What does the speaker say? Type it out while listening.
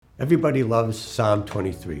Everybody loves Psalm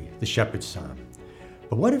 23, the Shepherd's Psalm.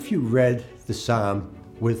 But what if you read the Psalm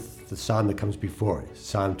with the Psalm that comes before it,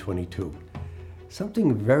 Psalm 22?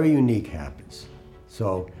 Something very unique happens.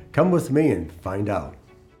 So come with me and find out.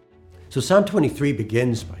 So Psalm 23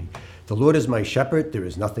 begins by, "The Lord is my shepherd, there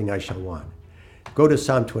is nothing I shall want." Go to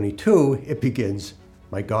Psalm 22, it begins,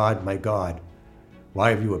 my God,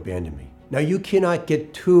 why have you abandoned me?" Now you cannot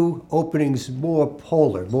get two openings more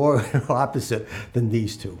polar, more opposite than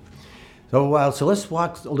these two. So let's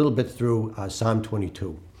walk a little bit through Psalm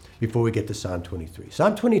 22 before we get to Psalm 23.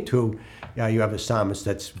 Psalm 22, you have a psalmist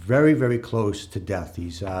that's very, very close to death.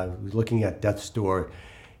 He's looking at death's door.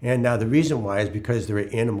 And the reason why is because there are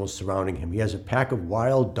animals surrounding him. He has a pack of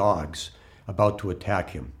wild dogs about to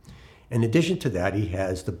attack him. In addition to that, he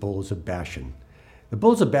has the bulls of Bashan. The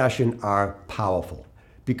bulls of Bashan are powerful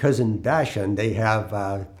because in Bashan they have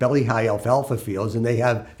belly-high alfalfa fields, and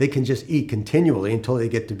they can just eat continually until they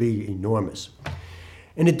get to be enormous.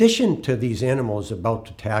 In addition to these animals about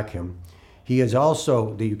to attack him, he is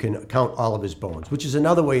also, you can count all of his bones, which is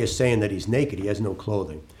another way of saying that he's naked. He has no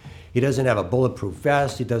clothing. He doesn't have a bulletproof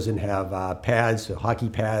vest. He doesn't have pads, hockey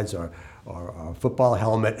pads, or a football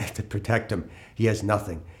helmet to protect him. He has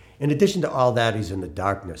nothing. In addition to all that, he's in the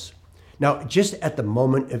darkness. Now, just at the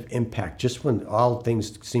moment of impact, just when all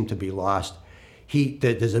things seem to be lost,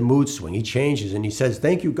 there's a mood swing. He changes and he says,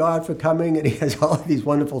 "Thank you, God, for coming." And he has all of these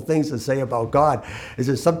wonderful things to say about God. Is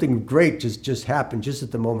there something great just happened just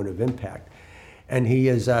at the moment of impact? And he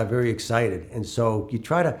is very excited. And so you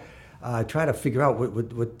try to figure out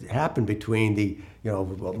what happened between the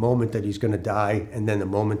moment that he's going to die and then the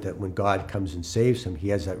moment that when God comes and saves him. He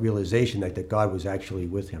has that realization that God was actually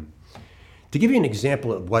with him. To give you an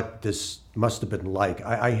example of what this must have been like,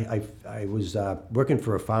 I was working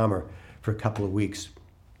for a farmer for a couple of weeks,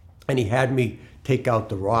 and he had me take out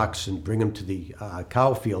the rocks and bring them to the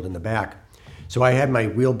cow field in the back. So I had my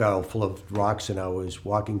wheelbarrow full of rocks, and I was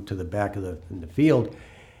walking to the back of the field,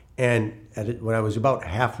 and when I was about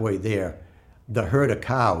halfway there, the herd of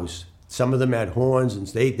cows, some of them had horns, and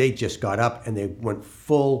they just got up and they went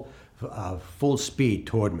full speed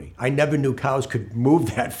toward me. I never knew cows could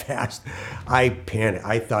move that fast. I panicked.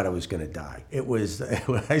 I thought I was going to die.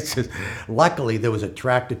 Luckily there was a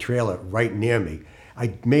tractor trailer right near me.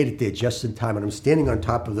 I made it there just in time, and I'm standing on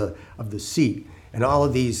top of the seat, and all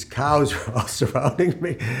of these cows were all surrounding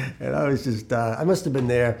me, and I was just I must have been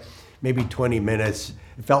there maybe 20 minutes.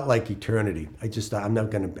 It felt like eternity. I just thought, I'm never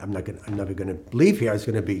going to leave here. I was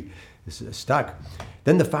going to be stuck.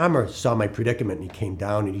 Then the farmer saw my predicament, and he came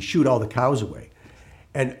down and he shooed all the cows away.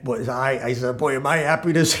 And I said, "Boy, am I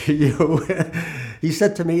happy to see you." He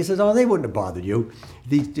said to me, he says, "Oh, they wouldn't have bothered you."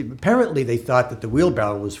 Apparently they thought that the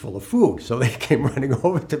wheelbarrow was full of food, so they came running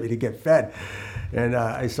over to me to get fed. And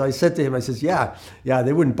so I said to him, I says, yeah,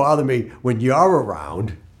 they wouldn't bother me when you're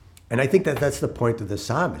around. And I think that's the point of the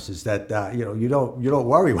psalmist, is that you don't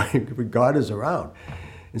worry when God is around.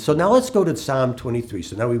 And so now let's go to Psalm 23.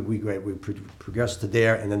 So now we progress to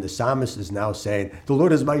there, and then the psalmist is now saying, "The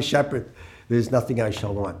Lord is my shepherd, there's nothing I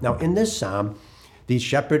shall want." Now in this psalm, the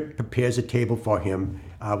shepherd prepares a table for him.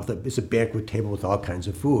 It's a banquet table with all kinds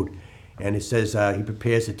of food. And it says he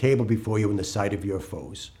prepares a table before you in the sight of your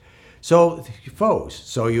foes.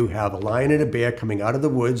 So you have a lion and a bear coming out of the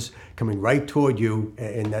woods, coming right toward you.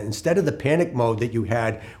 And instead of the panic mode that you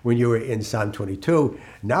had when you were in Psalm 22,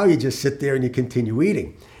 now you just sit there and you continue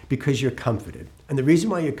eating because you're comforted. And the reason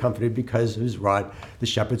why you're comforted, because his rod, the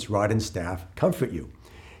shepherd's rod and staff, comfort you.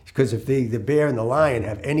 Because if the bear and the lion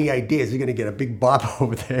have any ideas, you're going to get a big bop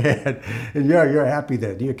over their head. And you're happy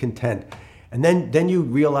there, you're content. And then you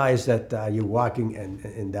realize that you're walking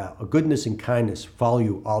and goodness and kindness follow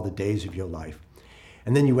you all the days of your life.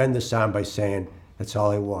 And then you end the psalm by saying, "That's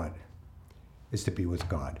all I want, is to be with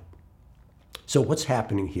God." So what's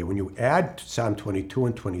happening here? When you add Psalm 22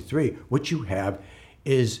 and 23, what you have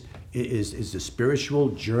is the spiritual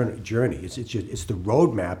journey. It's the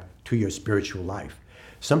roadmap to your spiritual life.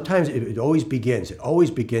 Sometimes it always begins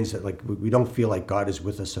that like we don't feel like God is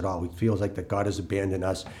with us at all. We feel like that God has abandoned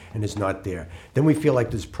us and is not there. Then we feel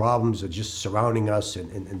like there's problems are just surrounding us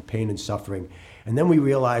and pain and suffering. And then we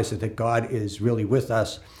realize that God is really with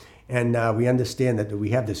us. And we understand that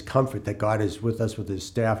we have this comfort that God is with us with his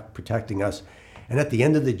staff protecting us. And at the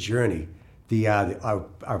end of the journey,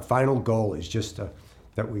 our final goal is just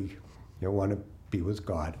that we want to be with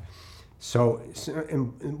God. So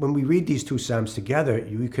when we read these two psalms together,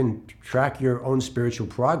 you can track your own spiritual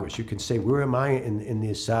progress. You can say, where am I in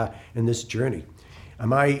this journey?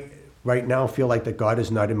 Am I right now feel like that God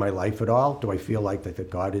is not in my life at all? Do I feel like that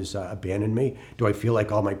God has abandoned me? Do I feel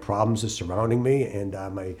like all my problems are surrounding me and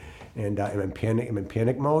and I'm in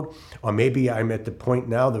panic mode, or maybe I'm at the point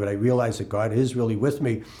now that I realize that God is really with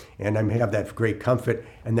me, and I have that great comfort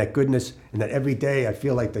and that goodness, and that every day I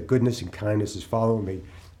feel like the goodness and kindness is following me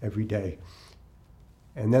every day.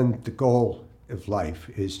 And then the goal of life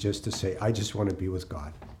is just to say, I just want to be with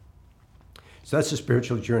God. So that's a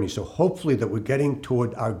spiritual journey. So hopefully that we're getting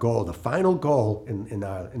toward our goal. The final goal in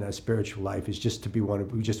our spiritual life is just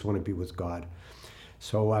we just want to be with God.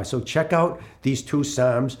 So check out these two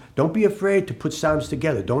Psalms. Don't be afraid to put Psalms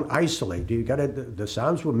together. Don't isolate. The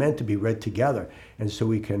Psalms were meant to be read together, and so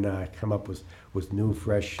we can come up with new,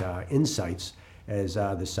 fresh insights as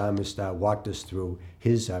the psalmist walked us through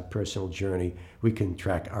his personal journey. We can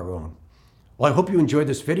track our own. Well, I hope you enjoyed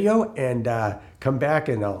this video, and come back,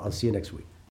 and I'll see you next week.